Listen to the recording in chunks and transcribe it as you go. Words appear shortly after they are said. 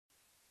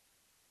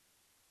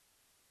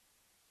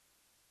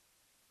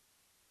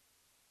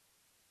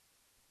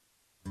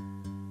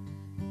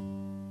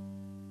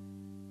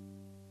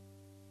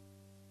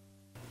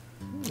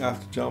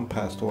after John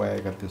passed away, I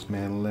got this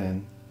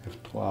mandolin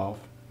F12,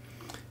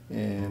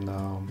 and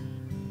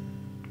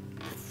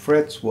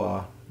frets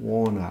were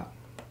worn out,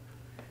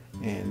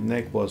 and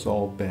neck was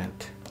all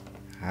bent.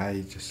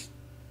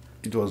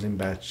 It was in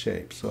bad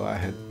shape, so I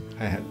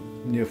had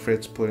new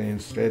frets put in,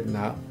 straighten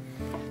out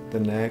the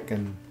neck,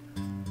 and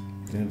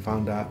then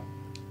found out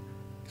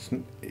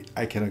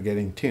I cannot get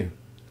in tune.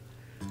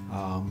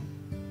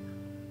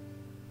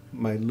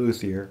 My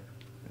luthier,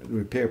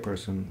 repair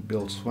person,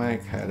 Bill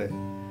Swank, had it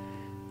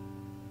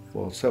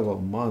for several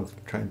months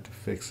trying to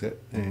fix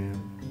it, and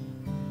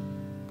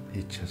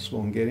it just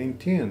won't get in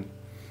tune.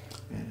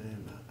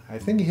 And I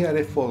think he had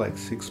it for like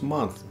 6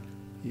 months.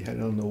 He had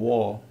it on the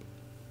wall,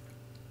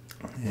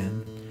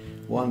 and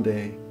one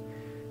day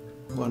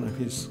one of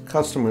his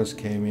customers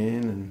came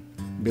in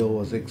and Bill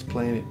was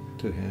explaining it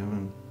to him,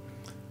 and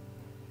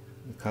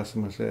the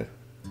customer said,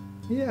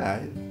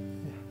 "Yeah,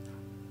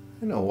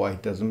 I know why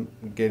it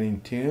doesn't get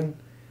in tune."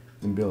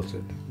 And Bill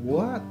said,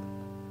 "What?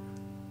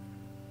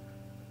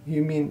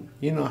 You mean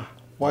you know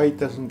why it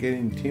doesn't get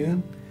in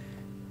tune?"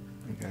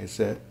 The guy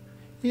said,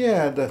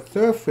 "Yeah, the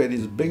third fret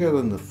is bigger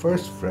than the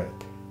first fret."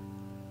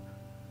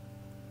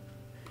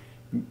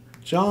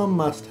 John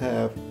must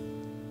have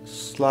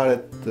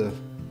slotted the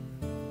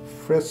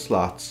fret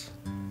slots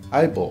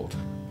eyeballed,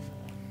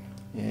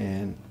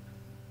 and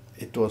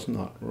it was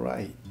not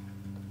right.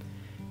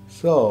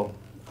 So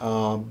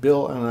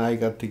Bill and I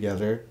got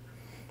together.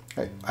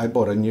 I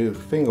bought a new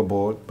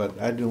fingerboard, but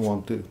I didn't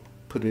want to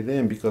put it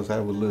in because I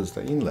would lose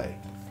the inlay.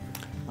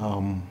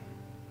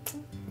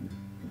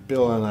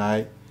 Bill and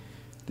I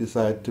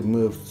decided to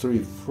move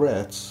 3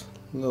 frets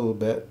a little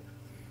bit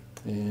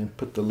and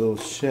put the little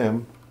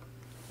shim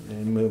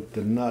and move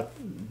the nut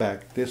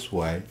back this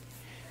way,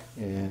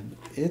 and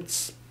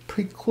it's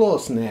pretty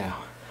close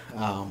now.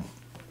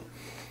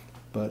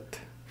 But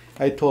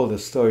I told the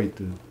story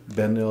to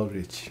Ben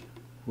Eldridge,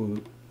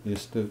 who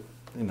used to,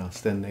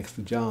 stand next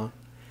to John,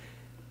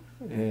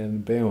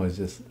 and Ben was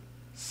just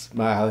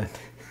smiling.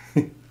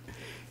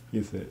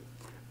 He said,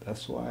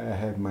 "That's why I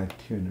have my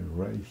tuner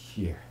right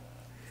here."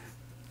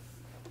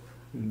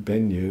 And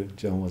Ben knew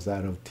John was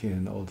out of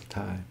tune all the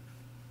time.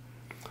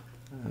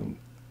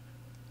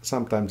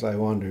 Sometimes I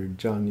wonder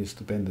John used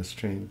to bend the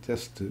string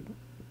just to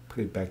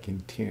put it back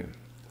in tune.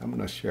 I'm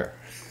not sure.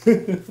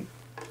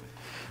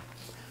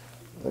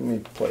 Let me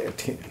play a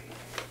tune.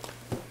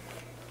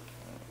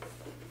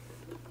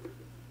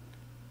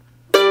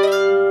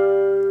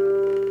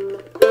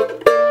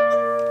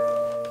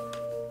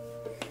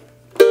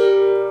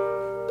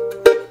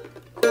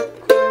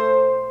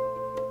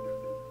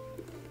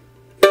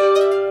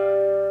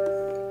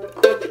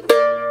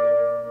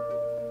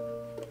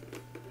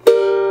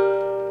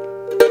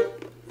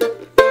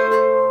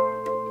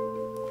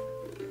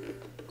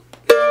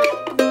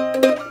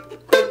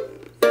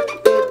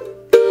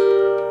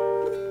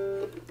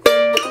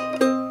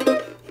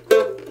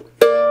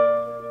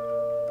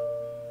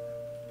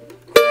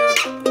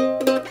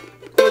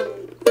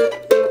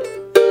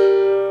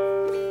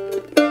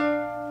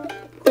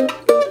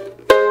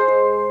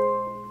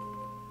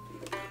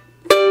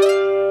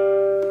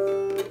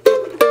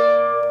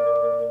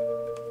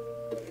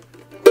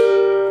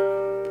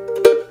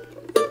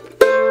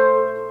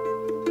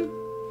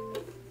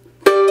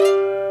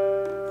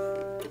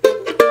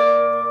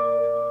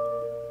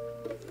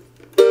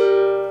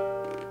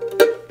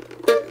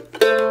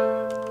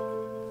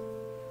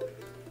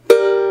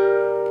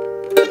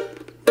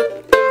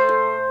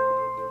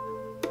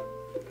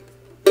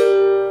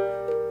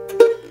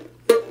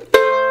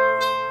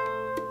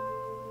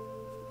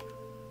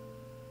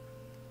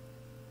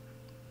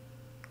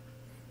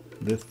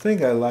 The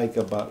thing I like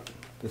about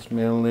this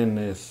mandolin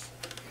is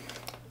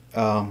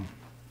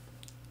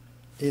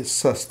it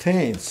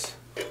sustains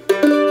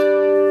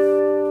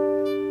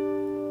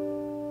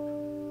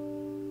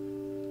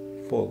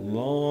for a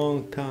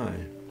long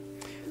time.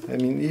 I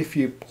mean, if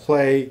you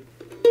play,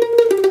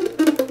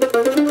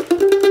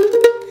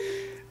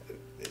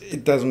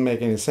 it doesn't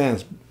make any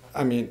sense.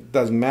 I mean, it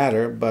doesn't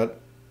matter, but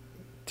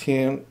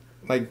tune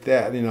like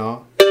that,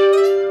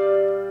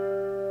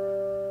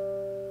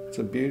 it's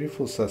a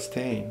beautiful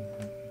sustain.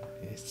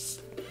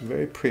 It's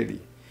very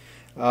pretty.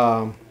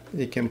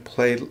 You can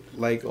play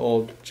like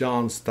old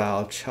John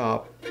style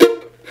chop,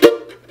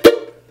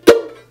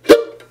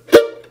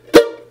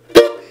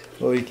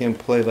 or you can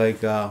play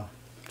like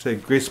say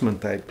Grisman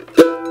type.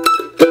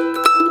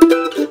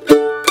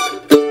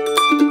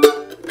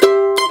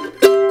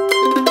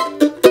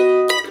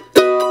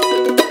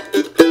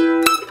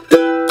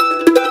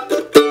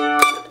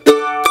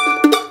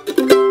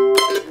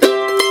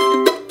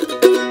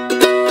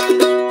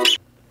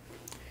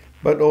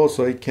 But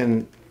also I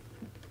can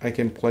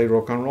play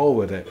rock and roll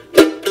with it.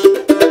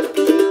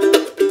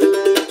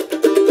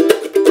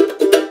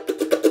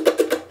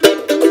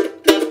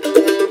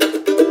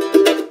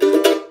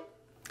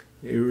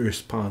 It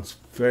responds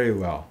very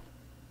well.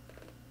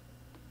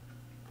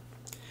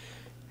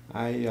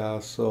 I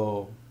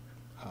saw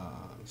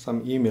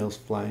some emails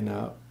flying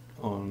out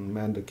on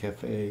Mando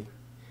Cafe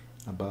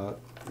about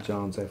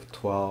John's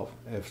F12,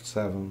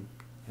 F7,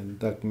 and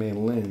duck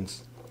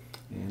mandolins.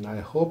 And I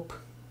hope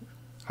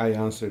I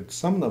answered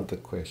some of the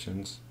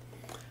questions.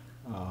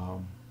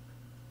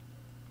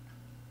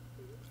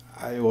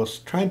 I was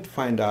trying to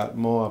find out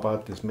more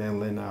about this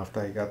mandolin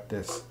after I got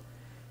this,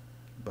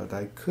 but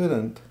I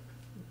couldn't.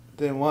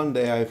 Then one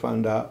day I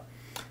found out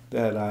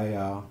that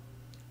I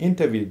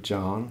interviewed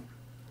John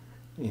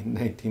in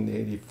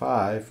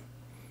 1985,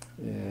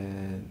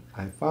 and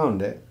I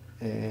found it,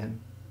 and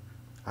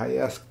I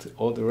asked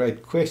all the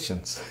right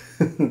questions.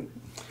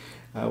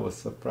 I was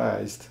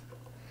surprised.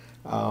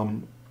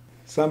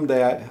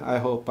 Someday I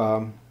hope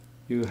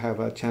you have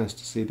a chance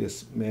to see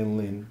this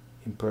mandolin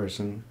in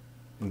person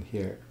and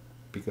here,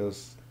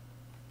 because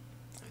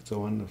it's a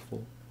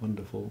wonderful,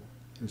 wonderful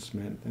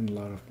instrument and a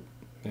lot of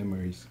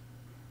memories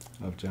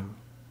of John.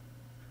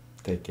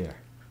 Take care.